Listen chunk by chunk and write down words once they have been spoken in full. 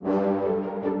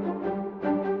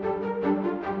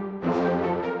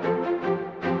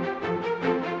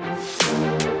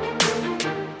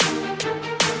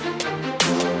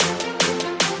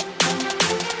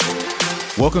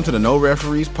Welcome to the No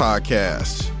Referees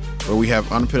podcast, where we have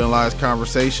unpenalized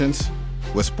conversations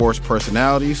with sports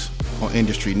personalities on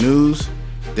industry news,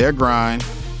 their grind,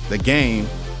 the game,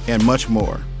 and much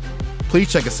more.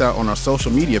 Please check us out on our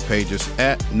social media pages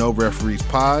at No Referees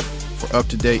Pod for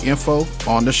up-to-date info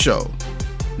on the show.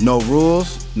 No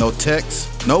rules, no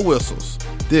texts, no whistles.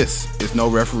 This is No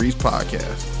Referees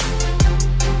Podcast.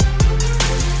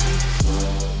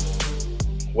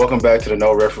 Welcome back to the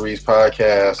No Referees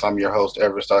Podcast. I'm your host,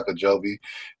 Evarist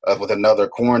with another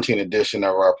quarantine edition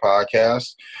of our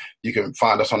podcast. You can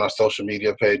find us on our social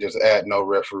media pages at No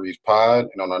Referees Pod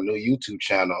and on our new YouTube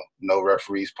channel, No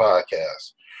Referees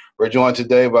Podcast. We're joined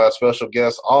today by a special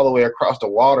guest all the way across the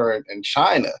water in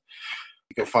China.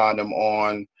 You can find him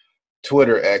on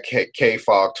Twitter at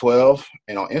KFog12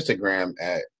 and on Instagram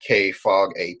at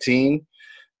KFog18.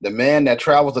 The man that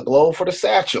travels the globe for the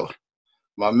satchel.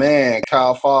 My man,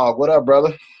 Kyle Fogg. What up,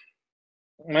 brother?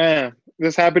 Man,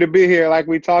 just happy to be here like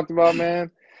we talked about,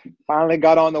 man. Finally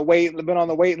been on the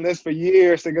waiting list for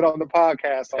years to get on the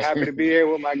podcast. So happy to be here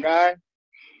with my guy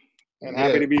and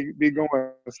happy to be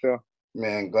going still.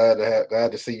 Man, glad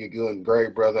to see you doing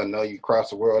great, brother. I know you cross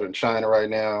the world in China right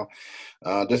now.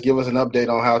 Just give us an update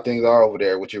on how things are over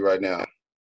there with you right now.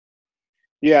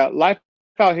 Yeah, life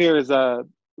out here is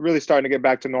really starting to get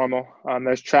back to normal.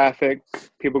 There's traffic,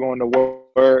 people going to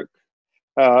work.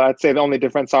 I'd say the only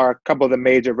difference are a couple of the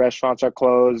major restaurants are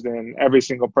closed and every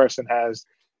single person has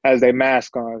a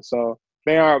mask on. So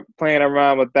they aren't playing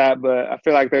around with that, but I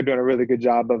feel like they're doing a really good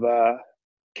job of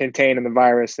containing the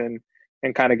virus and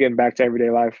kind of getting back to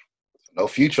everyday life. No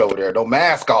future over there. No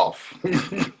mask off.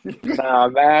 Nah,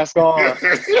 mask on.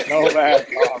 No mask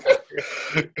off.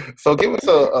 So give us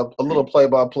a little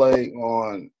play-by-play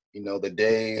on, the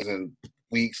days and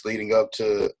weeks leading up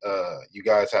to you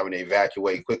guys having to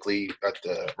evacuate quickly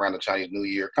around the Chinese New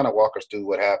Year. Kind of walk us through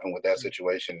what happened with that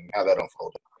situation and how that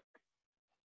unfolded.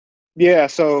 Yeah,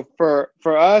 so for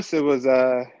us, it was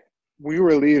we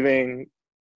were leaving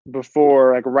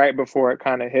right before it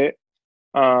kind of hit.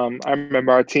 I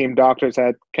remember our team doctors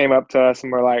came up to us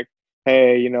and were like,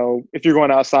 hey, if you're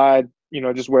going outside,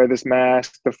 just wear this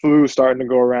mask. The flu's starting to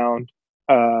go around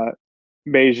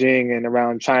Beijing and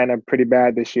around China pretty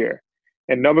bad this year.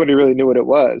 And nobody really knew what it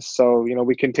was. So,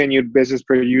 we continued business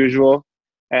per usual.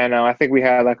 And I think we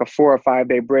had like a 4 or 5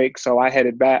 day break. So I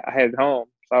headed home.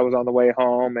 So I was on the way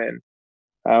home. And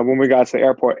when we got to the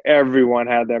airport, everyone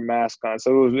had their mask on.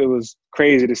 So it was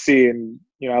crazy to see. And,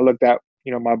 I looked at,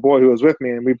 my boy who was with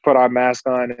me, and we put our mask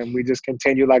on and we just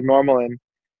continued like normal and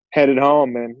headed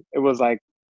home. And it was like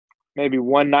maybe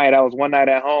one night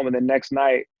at home, and the next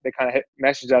night they kind of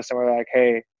messaged us and were like,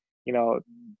 hey,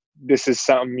 this is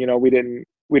something, we didn't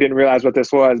realize what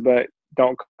this was, but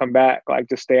don't come back. Like,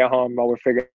 just stay at home while we're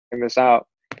figuring this out.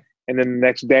 And then the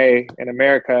next day in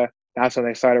America, that's when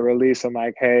they started releasing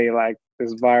like, hey, like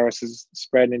this virus is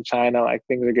spreading in China, like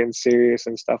things are getting serious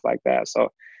and stuff like that. So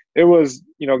it was,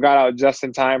 got out just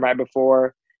in time right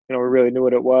before, we really knew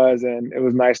what it was. And it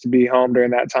was nice to be home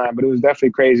during that time, but it was definitely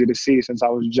crazy to see since I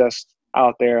was just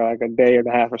out there like a day and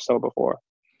a half or so before.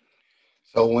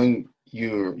 So when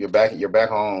you're back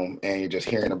home and you're just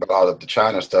hearing about all of the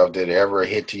China stuff, did it ever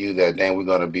hit to you that then we're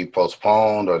going to be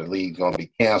postponed or the league's going to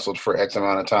be canceled for X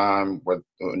amount of time? What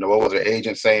was their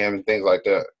agent saying and things like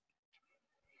that?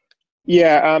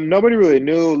 Yeah, nobody really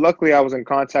knew. Luckily, I was in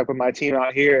contact with my team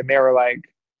out here, and they were like,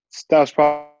 stuff's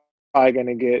probably going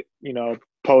to get,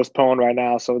 postponed right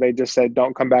now. So they just said,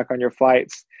 don't come back on your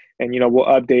flights and, we'll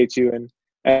update you. And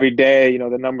every day,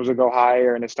 the numbers would go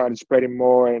higher and it started spreading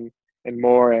more and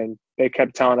more. And they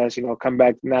kept telling us, come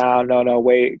back now. No,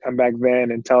 wait, come back then.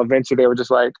 Until eventually they were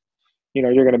just like,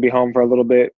 you're going to be home for a little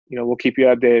bit. We'll keep you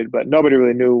updated. But nobody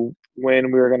really knew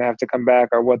when we were going to have to come back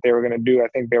or what they were going to do. I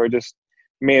think they were just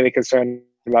mainly concerned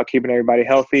about keeping everybody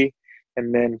healthy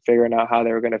and then figuring out how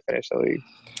they were going to finish the league.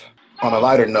 On a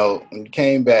lighter note, when you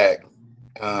came back,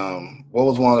 what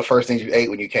was one of the first things you ate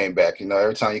when you came back?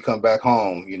 Every time you come back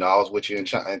home, I was with you in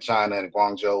China and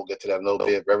Guangzhou. We'll get to that in a little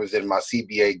bit, representing my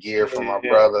CBA gear from my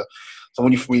brother. So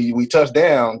when we touched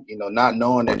down, not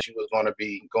knowing that you was going to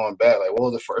be going back, like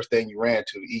what was the first thing you ran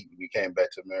to eat when you came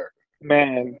back to America?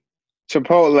 Man,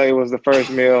 Chipotle was the first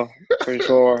meal for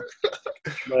sure.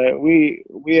 But we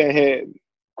had hit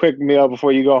quick meal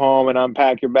before you go home and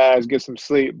unpack your bags, get some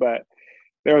sleep. But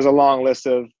there was a long list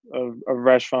of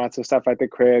restaurants and stuff at the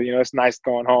crib. It's nice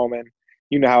going home, and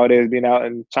you know how it is being out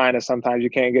in China. Sometimes you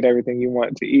can't get everything you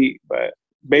want to eat, but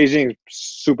Beijing's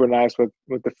super nice with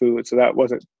the food, so that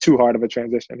wasn't too hard of a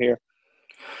transition here.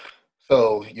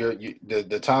 So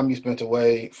the time you spent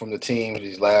away from the team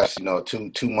these last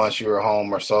two months you were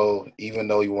home or so, even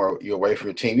though you're away from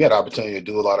your team, you had the opportunity to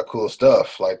do a lot of cool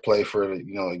stuff like play for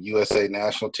USA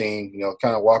national team.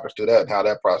 Kind of walk us through that and how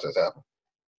that process happened.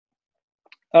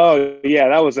 Oh yeah,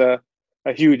 that was a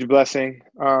huge blessing.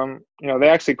 They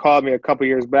actually called me a couple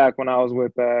years back when I was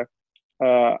with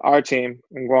our team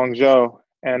in Guangzhou,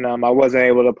 and I wasn't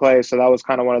able to play. So that was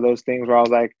kind of one of those things where I was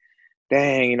like,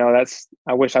 dang,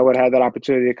 I wish I would have had that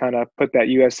opportunity to kind of put that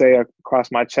USA across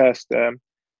my chest.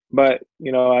 But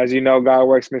as you know, God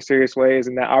works mysterious ways,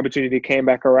 and that opportunity came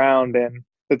back around, and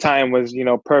the time was,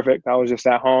 perfect. I was just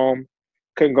at home,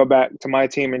 couldn't go back to my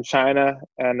team in China,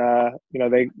 and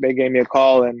they gave me a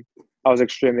call, and I was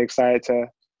extremely excited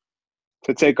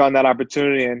to take on that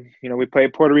opportunity. And we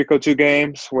played Puerto Rico 2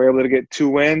 games. We were able to get 2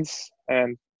 wins,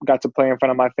 and got to play in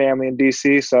front of my family in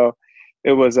DC. So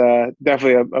it was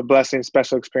definitely a blessing,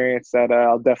 special experience that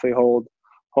I'll definitely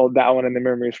hold that one in the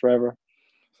memories forever.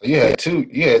 You had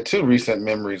two recent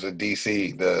memories of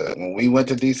DC. When we went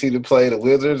to DC to play the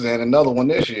Wizards, and another one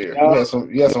this year. Yeah,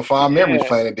 You had some fond memories yeah.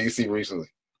 playing in DC recently.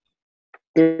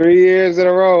 3 years in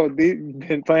a row,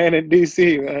 been playing in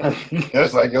DC, man.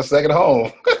 It's like your second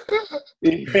home.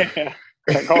 Yeah,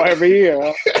 I go every year.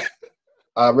 Huh?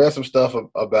 I read some stuff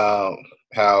about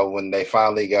how when they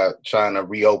finally got China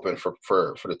reopened for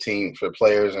the team, for the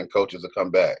players and coaches to come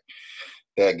back,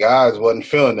 that guys wasn't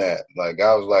feeling that. Like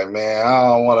I was like, man, I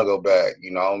don't want to go back.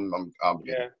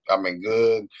 Yeah, I'm in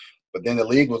good. But then the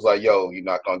league was like, yo, you're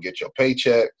not gonna get your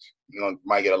paycheck.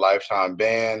 Might get a lifetime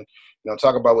ban.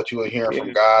 Talk about what you were hearing from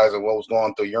yeah, guys and what was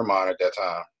going through your mind at that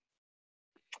time.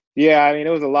 yeah. I mean,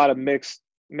 it was a lot of mixed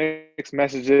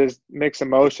messages, mixed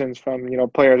emotions from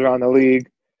players around the league.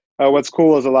 What's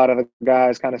cool is a lot of the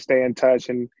guys kind of stay in touch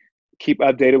and keep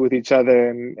updated with each other,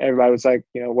 and everybody was like,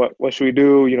 what should we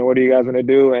do? What do you guys want to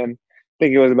do? And I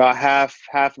think it was about half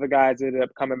of the guys ended up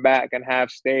coming back and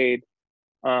half stayed.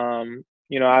 Um,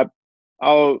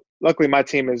 I'll luckily my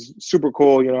team is super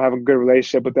cool. Have a good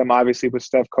relationship with them, obviously with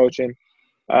Steph coaching,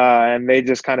 and they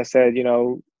just kind of said,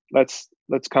 let's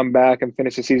come back and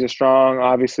finish the season strong.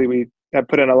 Obviously, we have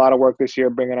put in a lot of work this year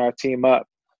bringing our team up.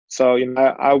 So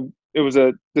it was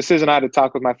a decision I had to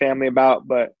talk with my family about,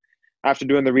 but after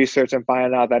doing the research and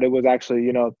finding out that it was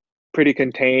actually pretty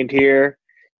contained here,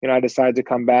 I decided to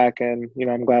come back, and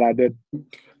I'm glad I did.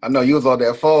 I know you was on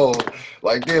that phone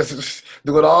like this,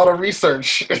 doing all the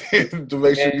research to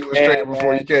make sure you were Yeah, straight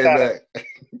before you man. came back.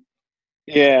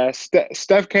 Yeah,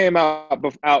 Steph came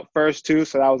out first too,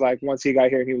 so that was like once he got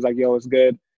here, he was like, "Yo, it's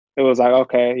good." It was like,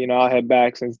 okay, I'll head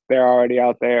back since they're already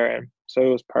out there, and so it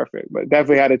was perfect. But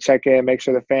definitely had to check in, make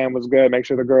sure the fam was good, make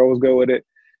sure the girl was good with it,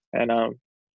 and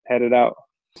headed out.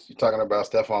 You're talking about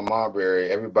Stephon Marbury.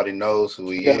 Everybody knows who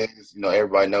he Yeah, is.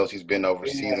 Everybody knows he's been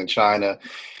overseas yeah. in China.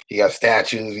 He got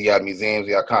statues, he got museums,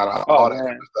 he got kind of Oh all that kind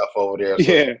man, of stuff over there.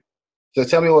 So, yeah. so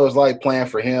tell me what it was like playing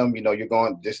for him. You're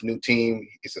going this new team.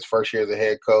 It's his first year as a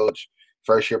head coach,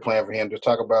 first year playing for him. Just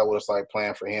talk about what it's like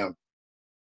playing for him.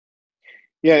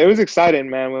 Yeah, it was exciting,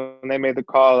 man, when they made the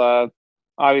call.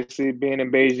 Obviously, being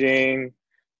in Beijing,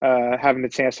 having the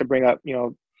chance to bring up,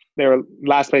 they were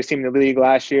last place team in the league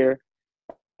last year,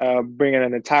 bringing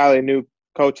an entirely new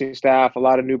coaching staff, a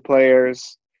lot of new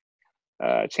players,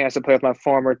 a chance to play with my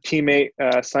former teammate,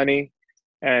 Sonny,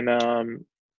 and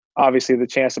obviously the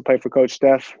chance to play for Coach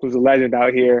Steph, who's a legend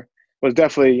out here, was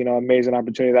definitely, amazing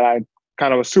opportunity that I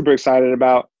kind of was super excited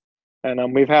about.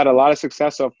 And we've had a lot of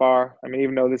success so far. I mean,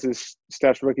 even though this is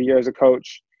Steph's rookie year as a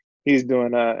coach, he's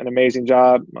doing an amazing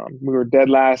job. We were dead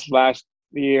last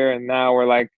year, and now we're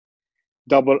like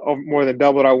more than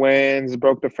doubled our wins,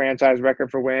 broke the franchise record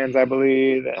for wins, I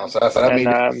believe, So that and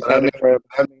means headed for.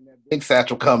 that big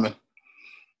satchel coming.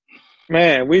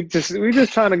 Man, we just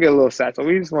trying to get a little satchel.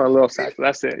 We just want a little satchel.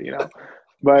 That's it.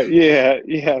 But yeah,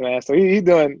 man. So he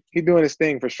doing his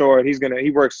thing for sure. He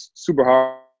works super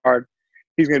hard.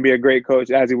 He's gonna be a great coach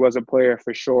as he was a player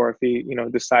for sure if he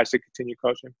decides to continue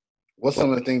coaching. What's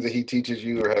some of the things that he teaches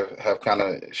you or have kind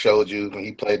of showed you when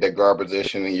he played that guard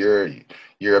position and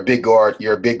you're a big guard,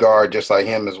 just like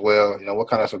him as well. What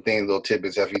kind of some things, little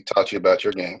tidbits have he taught you about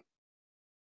your game?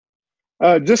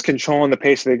 Just controlling the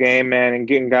pace of the game, man, and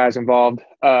getting guys involved.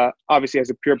 Obviously, as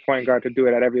a pure point guard, to do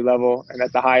it at every level and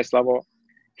at the highest level,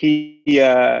 he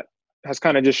has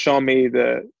kind of just shown me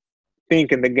the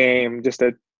think in the game just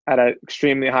at an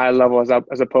extremely high level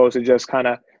as opposed to just kind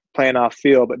of playing off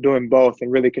field, but doing both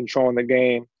and really controlling the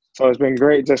game. So it's been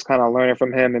great just kind of learning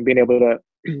from him and being able to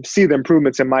see the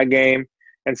improvements in my game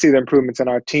and see the improvements in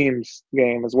our team's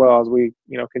game as well as we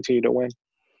continue to win.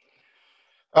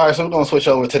 All right, so we're gonna switch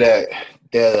over to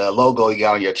that logo you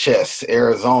got on your chest,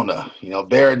 Arizona.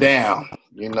 Bear down.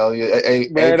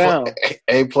 Bear down.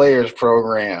 A players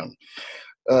program.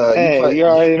 You Hey, play. you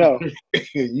already know.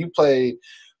 You played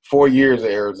 4 years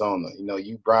at Arizona.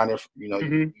 You grinded. Hmm.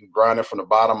 You grinded from the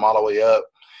bottom all the way up.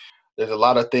 There's a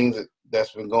lot of things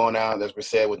that's been going on that's been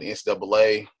said with the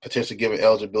NCAA, potentially giving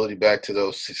eligibility back to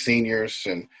those seniors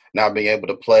and not being able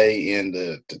to play in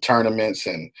the tournaments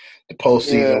and the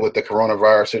postseason Yeah. with the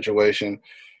coronavirus situation.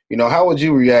 How would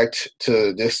you react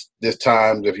to this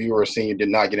time if you were a senior,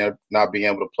 not being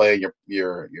able to play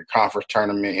your conference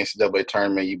tournament, NCAA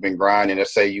tournament? You've been grinding.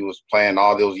 Let's say you was playing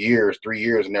all those years, 3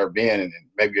 years, and never been, and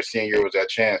maybe your senior year was that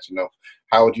chance.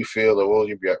 How would you feel, or what would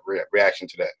your reaction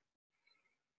to that?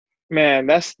 Man,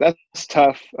 that's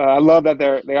tough. I love that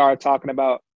they are talking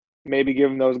about maybe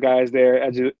giving those guys their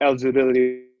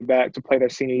eligibility back to play their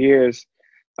senior years.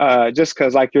 Just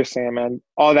because, like you're saying, man,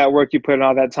 all that work you put in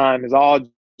all that time is all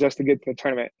just to get to the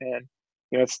tournament, and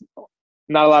it's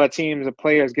not a lot of teams or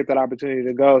players get that opportunity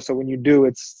to go. So when you do,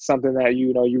 it's something that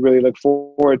you really look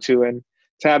forward to, and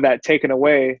to have that taken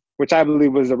away, which I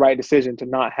believe was the right decision to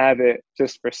not have it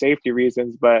just for safety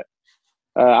reasons, but.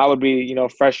 I would be,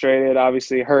 frustrated,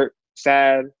 obviously hurt,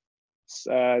 sad.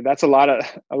 That's a lot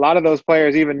of those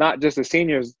players, even not just the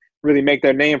seniors, really make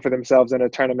their name for themselves in a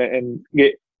tournament and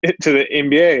get to the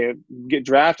NBA, get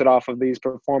drafted off of these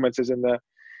performances in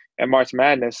March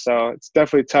Madness. So it's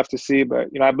definitely tough to see, but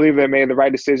I believe they made the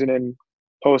right decision in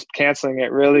post canceling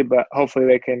it, really. But hopefully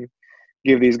they can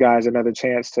give these guys another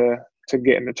chance to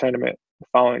get in the tournament the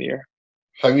following year.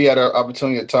 Have you had an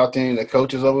opportunity to talk to any of the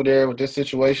coaches over there with this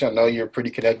situation? I know you're pretty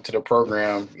connected to the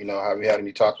program. Have you had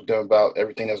any talks with them about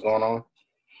everything that's going on?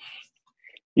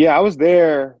 Yeah, I was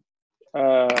there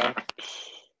uh,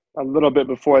 a little bit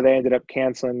before they ended up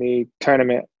canceling the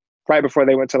tournament, right before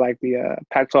they went to like the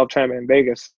Pac-12 tournament in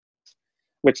Vegas,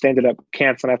 which they ended up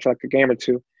canceling after like a game or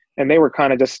two. And they were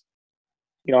kind of just,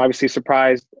 obviously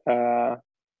surprised.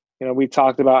 We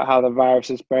talked about how the virus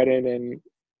is spreading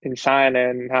in China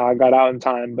and how I got out in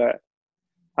time, but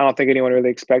I don't think anyone really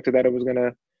expected that it was going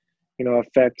to,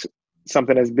 affect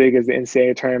something as big as the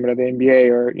NCAA tournament or the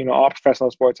NBA or, all professional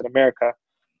sports in America.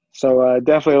 So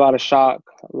definitely a lot of shock,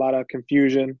 a lot of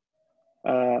confusion.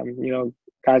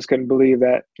 Guys couldn't believe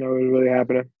that, it was really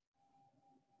happening.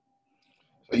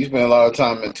 So you spend a lot of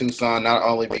time in Tucson, not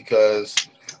only because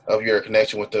of your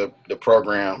connection with the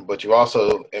program, but you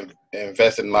also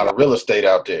invested in a lot of real estate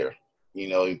out there.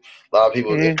 A lot of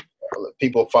people, if Mm-hmm.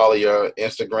 people follow your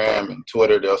Instagram and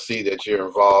Twitter, they'll see that you're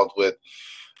involved with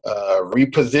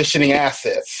repositioning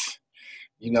assets.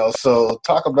 So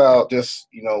talk about just,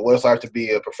 what it's like to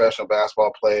be a professional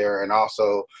basketball player and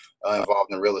also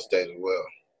involved in real estate as well.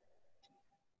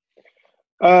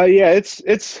 Yeah,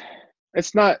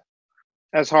 it's not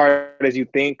as hard as you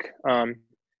think.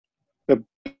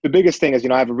 The biggest thing is,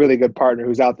 I have a really good partner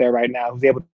who's out there right now who's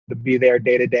able to be there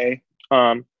day to day.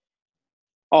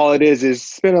 All it is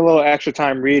spend a little extra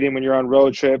time reading when you're on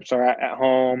road trips or at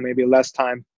home, maybe less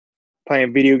time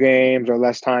playing video games or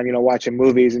less time, watching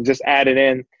movies, and just add it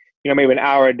in, maybe an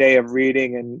hour a day of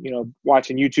reading and,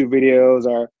 watching YouTube videos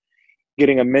or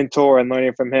getting a mentor and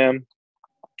learning from him.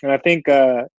 And I think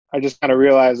I just kind of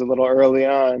realized a little early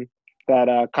on that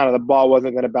kind of the ball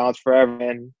wasn't going to bounce forever.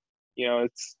 And,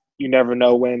 you never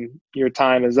know when your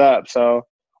time is up. So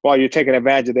while you're taking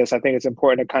advantage of this, I think it's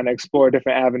important to kind of explore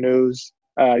different avenues,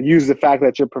 use the fact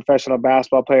that you're a professional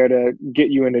basketball player to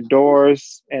get you into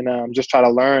doors, and just try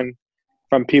to learn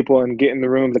from people and get in the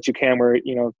rooms that you can where,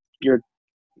 you're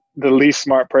the least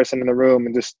smart person in the room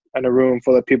and just in a room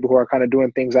full of people who are kind of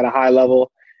doing things at a high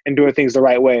level and doing things the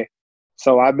right way.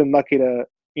 So I've been lucky to,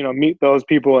 meet those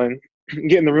people and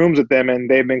get in the rooms with them, and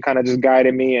they've been kind of just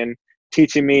guiding me and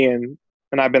teaching me, and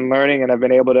I've been learning, and I've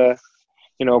been able to,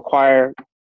 acquire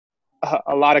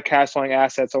a lot of cash flowing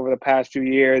assets over the past few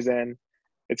years. And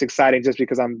it's exciting just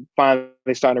because I'm finally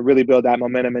starting to really build that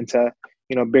momentum into,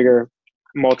 bigger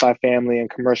multifamily and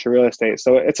commercial real estate.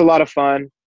 So it's a lot of fun.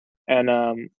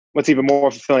 And what's even more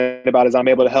fulfilling about it is I'm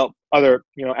able to help other,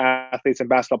 athletes and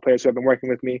basketball players who have been working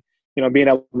with me, being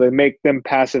able to make them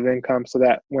passive income so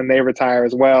that when they retire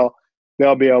as well,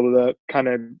 they'll be able to kind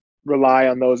of rely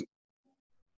on those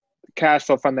cash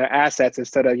flow from their assets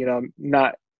instead of,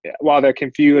 not while they're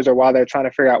confused or while they're trying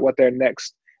to figure out what their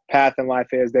next path in life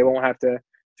is. They won't have to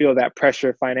feel that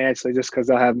pressure financially just because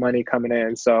they'll have money coming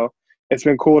in. So it's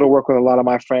been cool to work with a lot of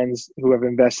my friends who have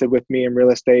invested with me in real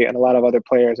estate and a lot of other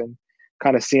players, and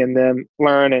kind of seeing them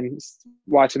learn and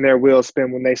watching their wheels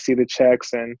spin when they see the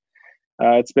checks. And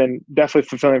it's been definitely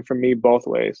fulfilling for me both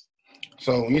ways.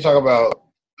 So when you talk about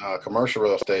commercial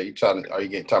real estate? Are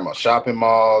you talking about shopping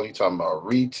malls? You talking about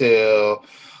retail?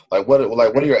 What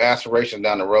are your aspirations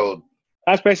down the road?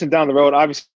 Aspirations down the road,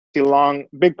 obviously,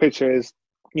 big picture is,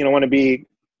 want to be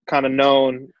kind of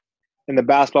known in the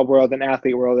basketball world and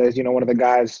athlete world as, one of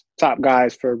the top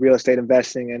guys for real estate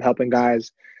investing and helping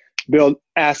guys build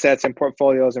assets and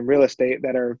portfolios in real estate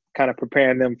that are kind of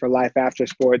preparing them for life after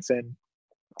sports. And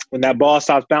when that ball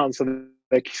stops bouncing, so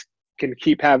they can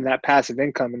keep having that passive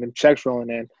income and then checks rolling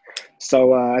in.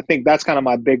 So I think that's kind of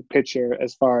my big picture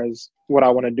as far as what I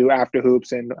want to do after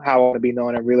hoops and how I want to be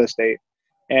known in real estate.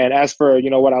 And as for,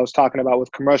 what I was talking about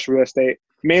with commercial real estate,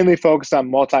 mainly focused on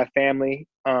multifamily.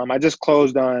 I just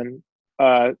closed on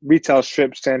retail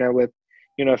strip center with,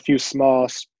 a few small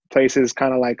places,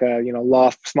 kind of like a,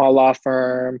 small law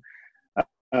firm.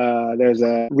 There's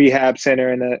a rehab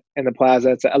center in the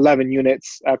plaza. It's 11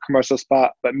 units, a commercial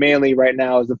spot, but mainly right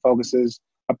now is the focus is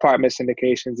apartment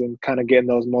syndications and kind of getting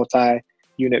those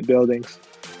multi-unit buildings.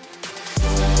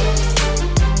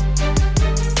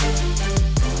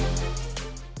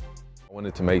 I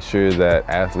wanted to make sure that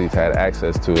athletes had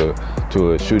access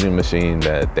to a shooting machine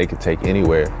that they could take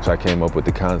anywhere. So I came up with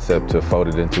the concept to fold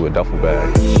it into a duffel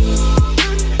bag.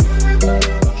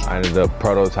 I ended up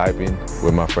prototyping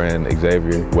with my friend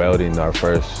Xavier, welding our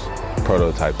first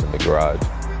prototypes in the garage.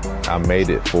 I made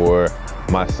it for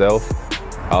myself.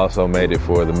 I also made it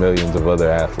for the millions of other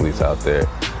athletes out there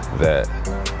that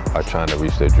are trying to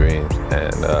reach their dreams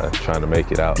and trying to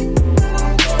make it out.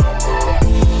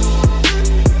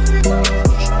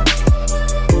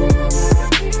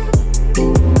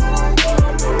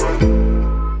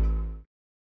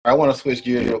 I want to switch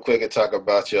gears real quick and talk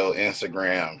about your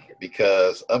Instagram,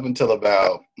 because up until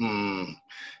about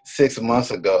 6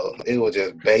 months ago, it was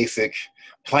just basic,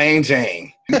 plain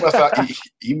Jane.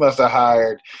 You must have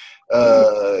hired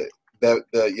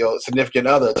your significant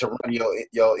other to run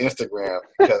your Instagram,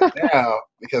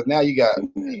 because now you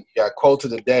got quote of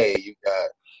the day, you got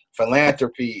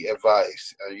philanthropy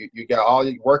advice, you got all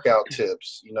your workout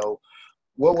tips.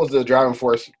 What was the driving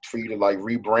force for you to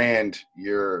rebrand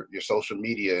your social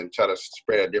media and try to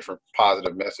spread a different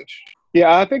positive message?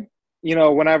 Yeah, I think,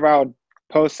 whenever I would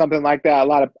post something like that,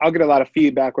 I'll get a lot of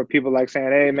feedback where people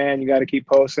saying, "Hey man, you got to keep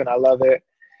posting. I love it."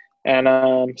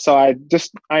 And so I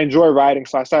enjoy writing.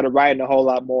 So I started writing a whole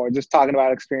lot more, just talking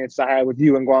about experiences I had with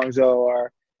you in Guangzhou,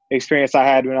 or experience I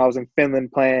had when I was in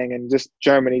Finland playing, and just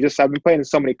Germany. I've been playing in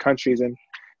so many countries and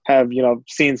have,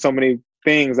 seen so many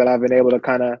things that I've been able to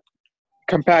kind of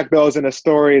compact those into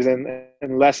stories and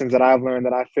lessons that I've learned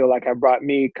that I feel like have brought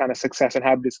me kind of success and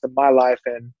happiness in my life.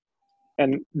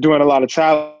 And doing a lot of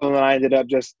traveling, I ended up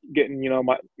just getting,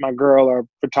 my girl or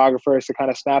photographers to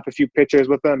kind of snap a few pictures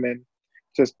with them and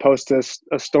just post a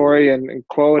story and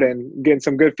quote and getting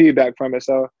some good feedback from it.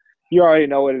 So you already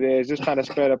know what it is. Just trying to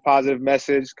spread a positive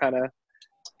message, kind of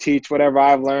teach whatever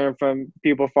I've learned from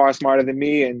people far smarter than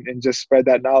me and just spread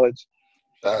that knowledge.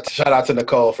 Shout out to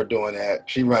Nicole for doing that.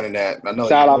 She running that. I know.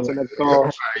 Shout out to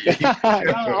Nicole. No,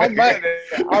 I'm running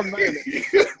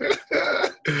it.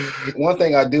 One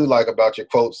thing I do like about your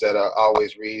quotes that I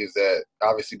always read is that,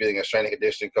 obviously being a strength and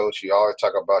conditioning coach, you always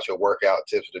talk about your workout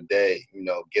tips of the day.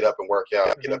 Get up and work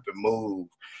out, get up and move,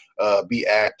 be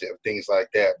active, things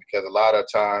like that. Because a lot of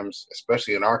times,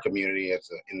 especially in our community,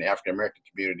 in the African American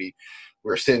community,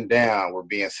 we're sitting down, we're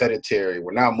being sedentary,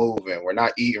 we're not moving, we're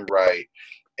not eating right.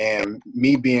 And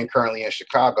me being currently in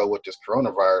Chicago with this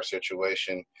coronavirus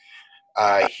situation,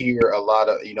 I hear a lot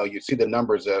of, you see the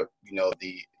numbers of,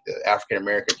 the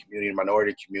African-American community,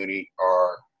 minority community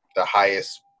are the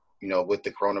highest, with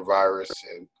the coronavirus,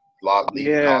 and a lot of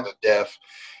the death,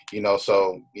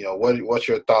 so, what's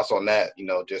your thoughts on that?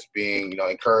 Just being,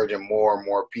 encouraging more and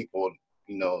more people,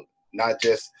 not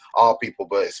just all people,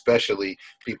 but especially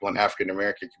people in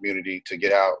African-American community to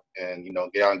get out and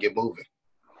get moving.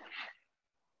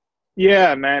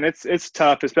 Yeah, man, it's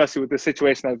tough, especially with the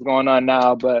situation that's going on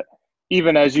now. But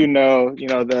even as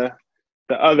the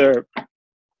other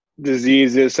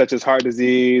diseases such as heart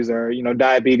disease or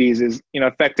diabetes is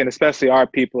affecting especially our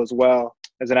people as well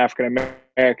as African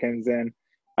Americans. And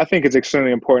I think it's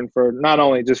extremely important for not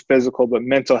only just physical but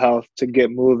mental health to get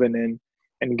moving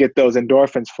and get those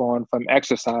endorphins flowing from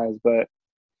exercise. But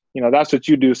that's what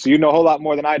you do, so a whole lot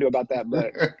more than I do about that.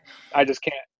 But I just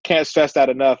can't stress that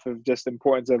enough, of just the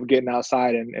importance of getting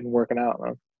outside and working out,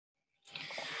 man.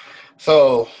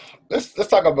 So let's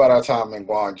talk about our time in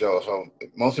Guangzhou. So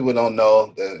most people don't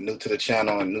know, they're new to the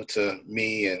channel and new to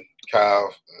me and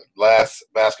Kyle. Last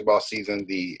basketball season,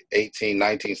 the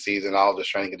 18-19 season, I was the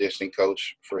strength and conditioning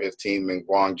coach for his team in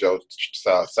Guangzhou,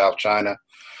 South China,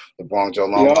 the Guangzhou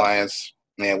Long Lions.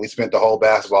 And we spent the whole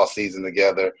basketball season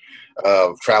together,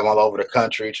 traveling all over the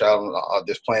country, traveling,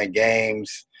 just playing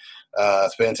games,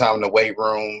 spending time in the weight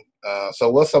room. So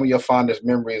what's some of your fondest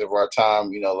memories of our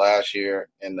time, last year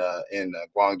in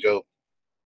Guangzhou?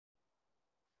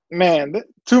 Man,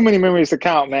 too many memories to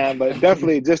count, man. But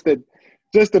definitely just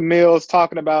the meals,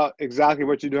 talking about exactly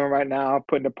what you're doing right now,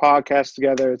 putting the podcast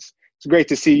together. It's great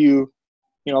to see you.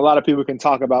 A lot of people can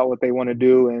talk about what they want to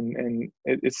do, and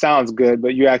it sounds good,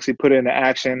 but you actually put it into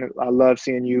action. I love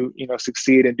seeing you,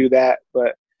 succeed and do that.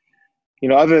 But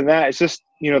other than that, it's just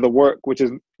the work, which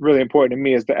is really important to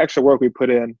me, is the extra work we put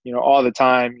in, all the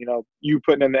time. You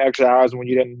putting in the extra hours when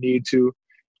you didn't need to,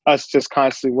 us just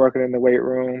constantly working in the weight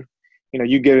room.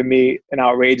 You giving me an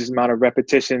outrageous amount of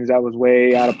repetitions that was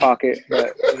way out of pocket,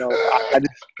 but I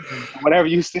just whatever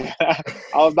you said,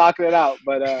 I was knocking it out.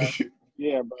 But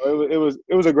yeah, bro, it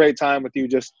was a great time with you,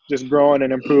 just growing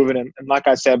and improving. And like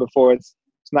I said before, it's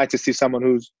nice to see someone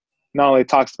who's not only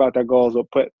talks about their goals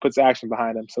but puts action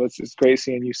behind them. So it's great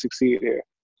seeing you succeed here.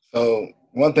 So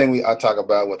one thing I talk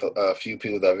about with a few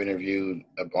people that I've interviewed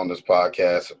on this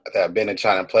podcast that have been in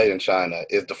China and played in China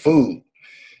is the food.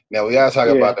 Now, we got to talk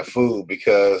about the food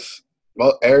because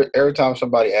every time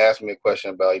somebody asks me a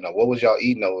question about, what was y'all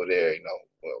eating over there?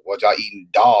 Was y'all eating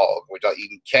dog? Was y'all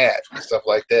eating cats and stuff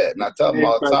like that? And I tell them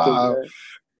all the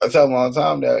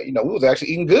time that, we was actually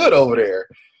eating good over there.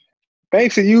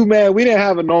 Thanks to you, man. We didn't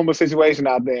have a normal situation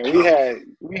out there.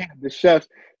 We had the chefs.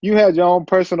 You had your own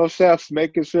personal chefs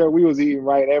making sure we was eating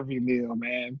right every meal,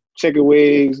 man. Chicken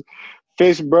wings,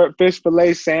 fish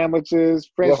fillet sandwiches,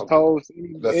 French toast.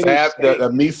 The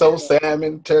miso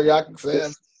salmon, teriyaki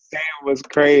salmon. Salmon was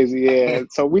crazy, yeah.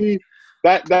 So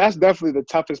that's definitely the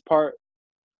toughest part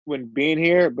when being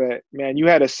here. But man, you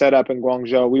had a setup in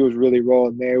Guangzhou. We was really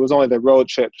rolling there. It was only the road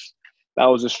trips that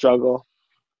was a struggle.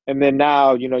 And then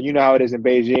now, you know how it is in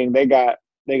Beijing. They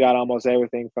got almost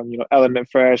everything from Element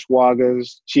Fresh,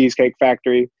 Waga's, Cheesecake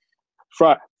Factory,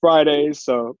 Fridays.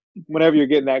 So whenever you're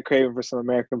getting that craving for some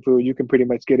American food, you can pretty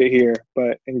much get it here.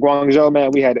 But in Guangzhou, man,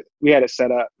 we had it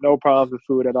set up. No problems with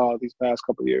food at all these past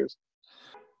couple of years.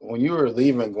 When you were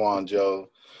leaving Guangzhou,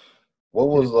 what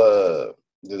was the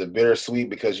bittersweet,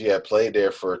 because you had played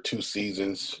there for 2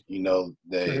 seasons?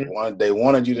 They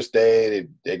wanted you to stay.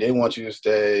 They didn't want you to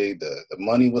stay. The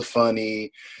money was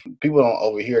funny. People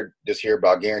don't just hear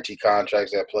about guaranteed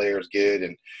contracts that players get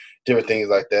and different things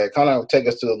like that. Kind of take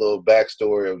us to a little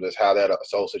backstory of just how that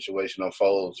whole situation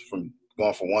unfolds from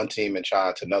going from one team in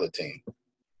China to another team.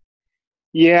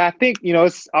 Yeah, I think,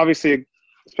 it's obviously,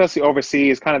 especially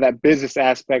overseas, kind of that business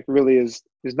aspect really is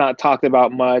not talked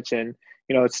about much. And,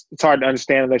 it's hard to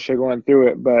understand unless you're going through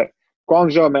it. But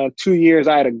Guangzhou, man, 2 years,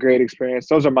 I had a great experience.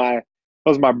 Those are my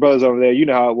brothers over there. You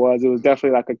know how it was. It was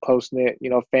definitely like a close-knit,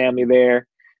 family there.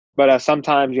 But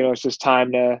sometimes, it's just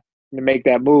time to make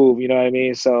that move, you know what I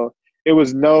mean? So it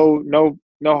was no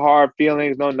hard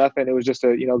feelings, no nothing. It was just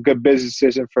a, good business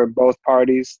decision for both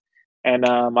parties. And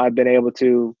I've been able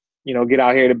to, get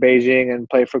out here to Beijing and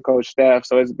play for Coach Steph.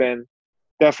 So it's been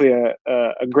definitely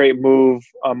a great move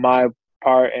on my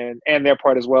part and their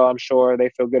part as well. I'm sure they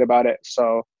feel good about it.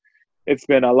 So it's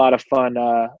been a lot of fun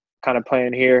kind of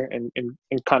playing here and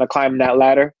kind of climbing that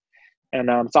ladder.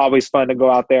 And it's always fun to go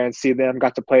out there and see them.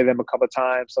 Got to play them a couple of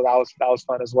times, so that was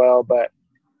fun as well. But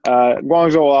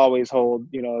Guangzhou will always hold,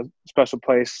 a special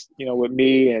place, with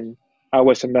me, and I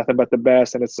wish them nothing but the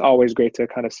best. And it's always great to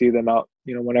kind of see them out,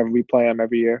 whenever we play them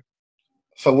every year.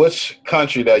 So which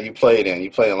country that you played in? You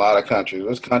played in a lot of countries.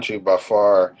 Which country by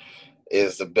far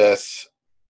is the best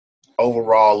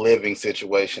overall living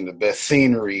situation, the best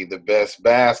scenery, the best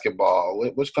basketball?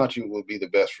 Which country would be the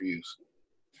best for you?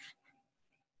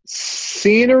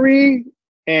 Scenery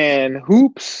and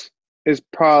hoops is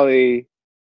probably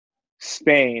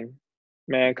Spain,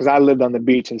 man, because I lived on the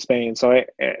beach in Spain, so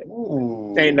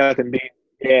ain't nothing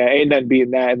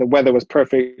beating that. And the weather was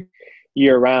perfect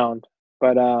year round.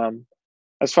 But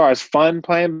as far as fun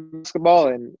playing basketball,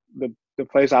 and the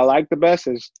place I like the best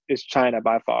is China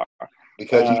by far.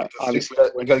 Because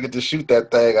you get to shoot that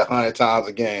thing 100 times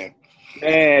a game.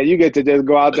 Man, you get to just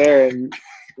go out there and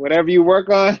whatever you work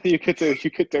on, you get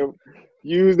to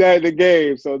use that in the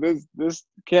game. So this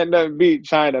can't nothing beat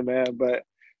China, man. But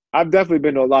I've definitely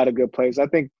been to a lot of good places. I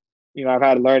think, I've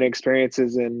had learning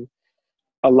experiences and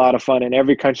a lot of fun in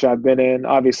every country I've been in.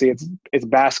 Obviously, it's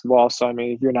basketball, so I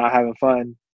mean, if you're not having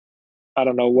fun, I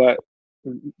don't know what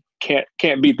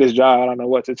can't beat this job. I don't know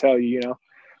what to tell you,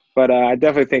 But I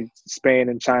definitely think Spain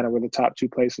and China were the top 2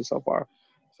 places so far.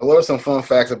 So what are some fun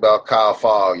facts about Kyle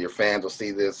Fogg? Your fans will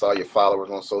see this. All your followers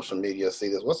on social media see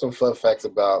this. What's some fun facts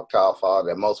about Kyle Fogg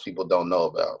that most people don't know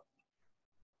about?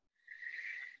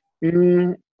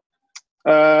 Mm,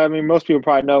 I mean, most people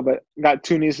probably know, but got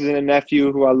two nieces and a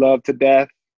nephew who I love to death.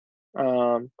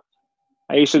 Um,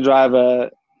 I used to drive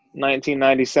a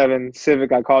 1997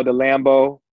 Civic. I called the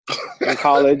Lambo in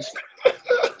college.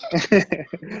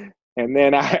 and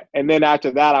then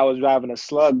after that, I was driving a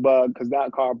Slug Bug because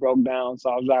that car broke down. So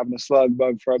I was driving a Slug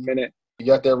Bug for a minute. You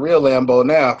got that real Lambo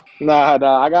now. Nah,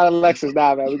 I got a Lexus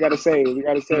now, man. We gotta save.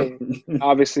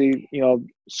 Obviously,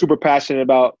 super passionate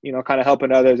about kind of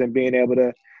helping others and being able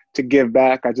to give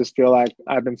back. I just feel like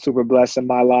I've been super blessed in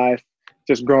my life,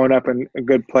 just growing up in a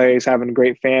good place, having a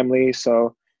great family.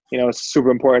 So it's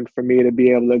super important for me to be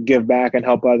able to give back and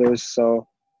help others. So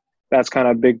that's kind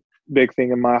of a big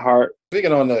thing in my heart.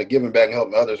 Speaking on giving back and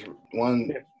helping others,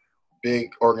 one big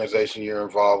organization you're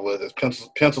involved with is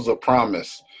Pencils of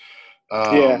Promise.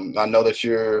 I know that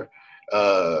you're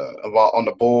involved on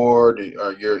the board,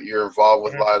 or you're involved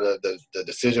with a lot of the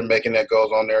decision making that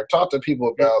goes on there. Talk to people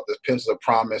about this Pencils of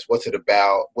Promise. What's it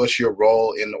about? What's your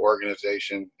role in the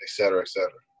organization, et cetera, et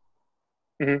cetera?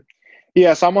 Mm-hmm.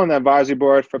 Yeah, so I'm on the advisory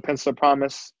board for Pencils of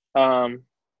Promise.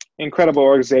 Incredible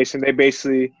organization. They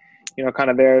basically, kind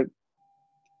of their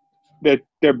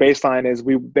baseline is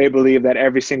they believe that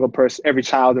every single person, every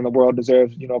child in the world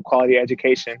deserves quality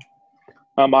education.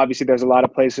 Obviously, there's a lot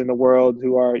of places in the world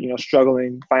who are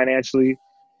struggling financially,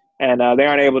 and they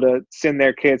aren't able to send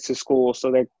their kids to school.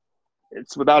 So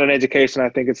it's without an education, I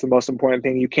think it's the most important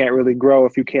thing. You can't really grow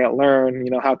if you can't learn.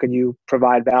 How can you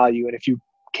provide value? And if you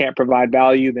can't provide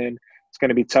value, then it's going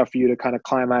to be tough for you to kind of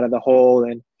climb out of the hole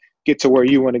and get to where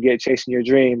you want to get, chasing your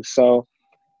dreams. So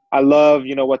I love,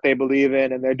 what they believe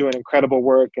in, and they're doing incredible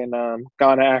work in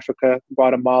Ghana, Africa,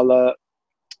 Guatemala,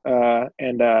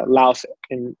 and Laos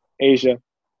in Asia.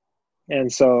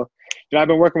 And so, I've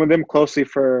been working with them closely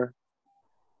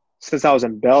since I was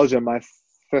in Belgium, my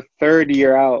third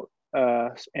year out.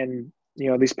 And,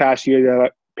 these past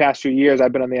few years,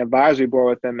 I've been on the advisory board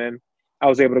with them, and I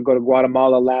was able to go to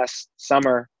Guatemala last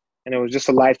summer, and it was just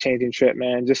a life-changing trip,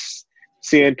 man. Just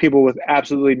seeing people with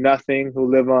absolutely nothing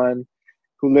who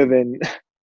live in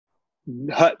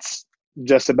huts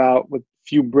just about with a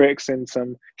few bricks and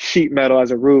some sheet metal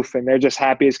as a roof. And they're just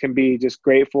happy as can be, just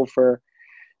grateful for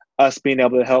us being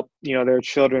able to help, their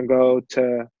children go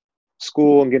to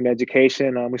school and get an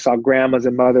education. We saw grandmas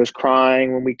and mothers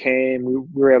crying when we came. We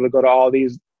were able to go to all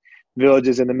these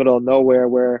villages in the middle of nowhere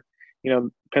where,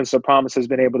 Pencils of Promise has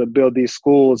been able to build these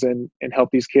schools and help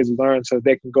these kids learn so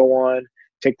they can go on,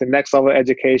 take the next level of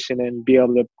education, and be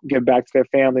able to give back to their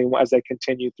family as they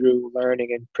continue through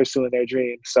learning and pursuing their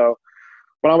dreams. So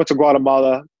when I went to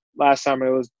Guatemala last summer,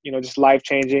 it was, just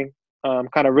life-changing,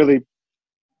 kind of really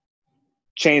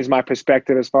changed my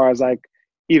perspective as far as like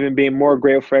even being more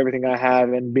grateful for everything I have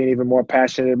and being even more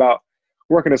passionate about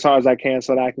working as hard as I can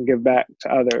so that I can give back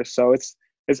to others. So it's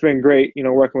been great,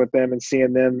 working with them and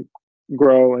seeing them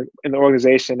grow in the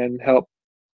organization and help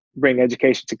bring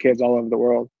education to kids all over the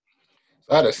world.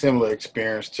 I had a similar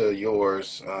experience to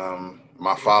yours.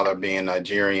 My father being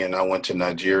Nigerian, I went to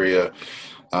Nigeria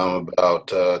about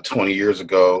 20 years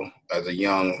ago as a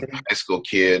young high school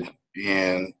kid.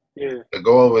 And to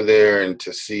go over there and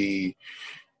to see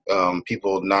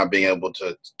people not being able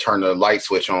to turn the light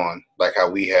switch on like how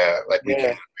we have, like we can in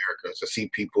America. To see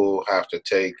people have to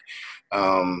take,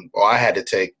 or I had to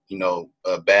take,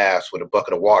 a bath with a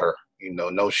bucket of water,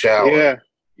 no shower. Yeah.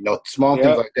 Small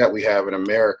things like that we have in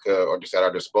America or just at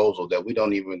our disposal that we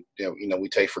don't even, we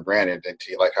take for granted. And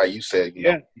like how you said,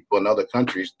 people in other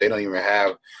countries, they don't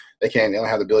have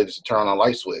the ability to turn on a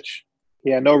light switch.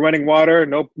 Yeah, no running water,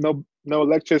 no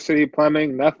electricity,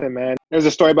 plumbing, nothing, man. There's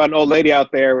a story about an old lady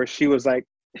out there where she was like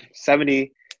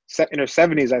 70, in her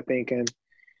 70s, I think, and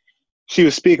she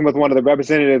was speaking with one of the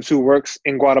representatives who works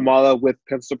in Guatemala with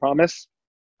Pencils of Promise.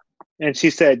 And she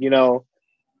said,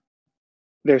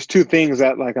 there's two things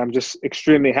that like I'm just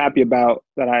extremely happy about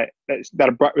that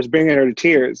was bringing her to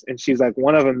tears. And she's like,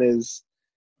 one of them is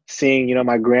seeing,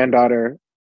 my granddaughter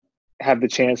have the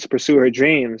chance to pursue her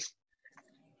dreams.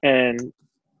 And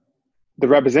the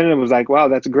representative was like, wow,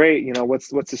 that's great. What's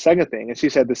the second thing? And she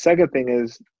said, the second thing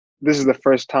is this is the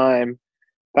first time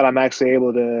that I'm actually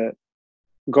able to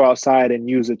go outside and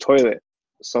use a toilet.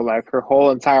 So like her whole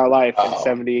entire life in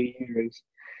 78 years,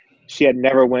 she had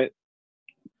never went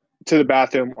to the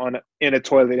bathroom in a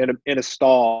toilet, in a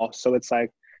stall. So it's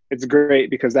like, it's great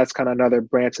because that's kind of another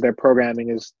branch of their programming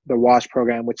is the WASH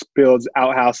program, which builds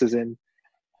outhouses and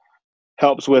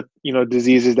helps with,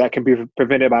 diseases that can be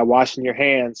prevented by washing your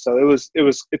hands. So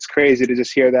it's crazy to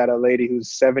just hear that a lady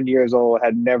who's 70 years old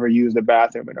had never used a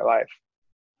bathroom in her life.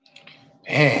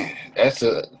 Man,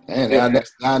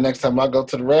 now next time I go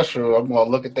to the restroom, I'm going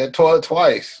to look at that toilet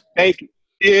twice. Thank you.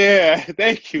 Yeah,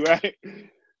 thank you. Right.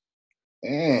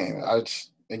 And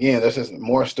again, there's just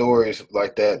more stories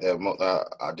like that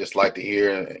I just like to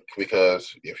hear,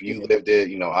 because if you lived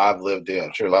it, I've lived it.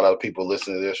 I'm sure a lot of people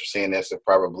listening to this or seeing this have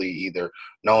probably either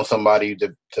known somebody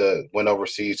to went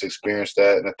overseas to experience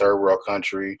that in a third world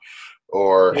country,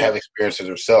 or have experiences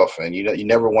yourself. And you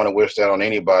never want to wish that on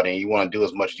anybody, and you want to do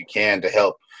as much as you can to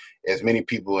help as many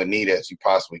people in need as you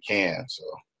possibly can. So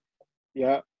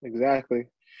yeah, exactly.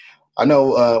 I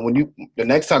know the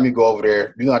next time you go over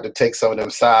there, you're gonna have to take some of them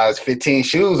size 15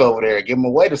 shoes over there and give them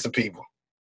away to some people.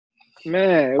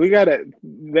 Man, we got a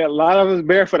lot of us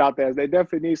barefoot out there. They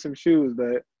definitely need some shoes,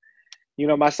 but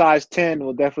my size 10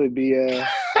 will definitely be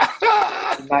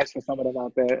nice for some of them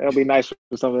out there. It'll be nice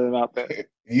for some of them out there.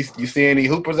 You see any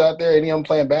hoopers out there? Any of them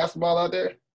playing basketball out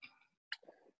there?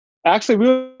 Actually, we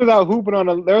was out hooping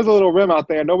there was a little rim out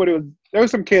there. There were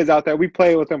some kids out there. We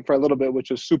played with them for a little bit,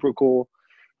 which was super cool.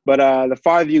 But the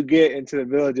farther you get into the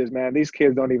villages, man, these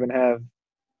kids don't even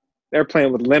they're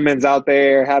playing with lemons out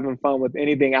there, having fun with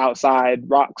anything outside,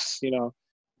 rocks,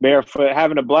 barefoot,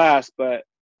 having a blast, but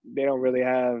they don't really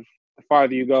have, the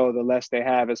farther you go, the less they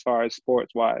have as far as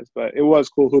sports-wise. But it was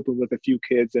cool hooping with a few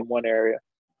kids in one area.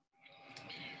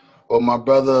 Well, my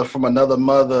brother from another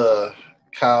mother,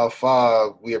 Kyle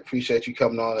Fogg, we appreciate you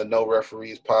coming on the No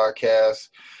Referees podcast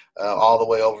all the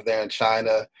way over there in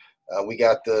China. We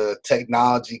got the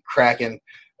technology cracking.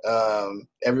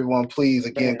 Everyone, please,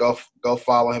 again, go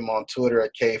follow him on Twitter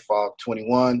at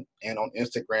KFog21 and on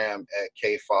Instagram at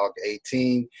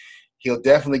KFog18. He'll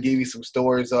definitely give you some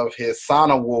stories of his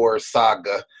Sauna Wars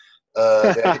saga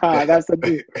That's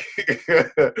the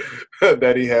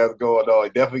that he has going on.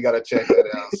 You definitely got to check that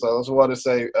out. So I just want to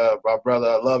say, my brother,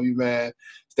 I love you, man.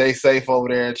 Stay safe over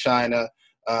there in China,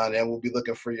 and we'll be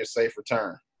looking for your safe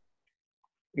return.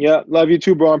 Yeah, love you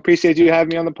too, bro. I appreciate you having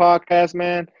me on the podcast,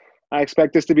 man. I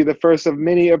expect this to be the first of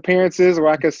many appearances where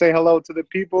I can say hello to the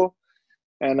people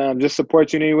and just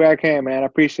support you in any way I can, man. I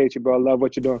appreciate you, bro. I love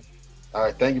what you're doing. All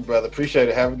right, thank you, brother. Appreciate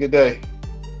it. Have a good day.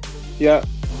 Yeah,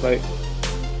 bye.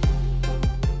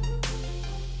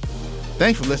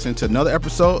 Thanks for listening to another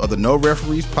episode of the No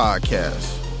Referees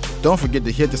podcast. Don't forget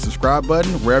to hit the subscribe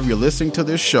button wherever you're listening to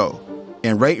this show,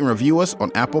 and rate and review us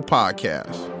on Apple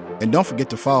Podcasts. And don't forget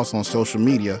to follow us on social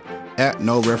media at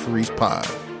No Referees Pod.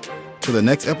 Till the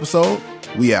next episode,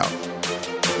 we out.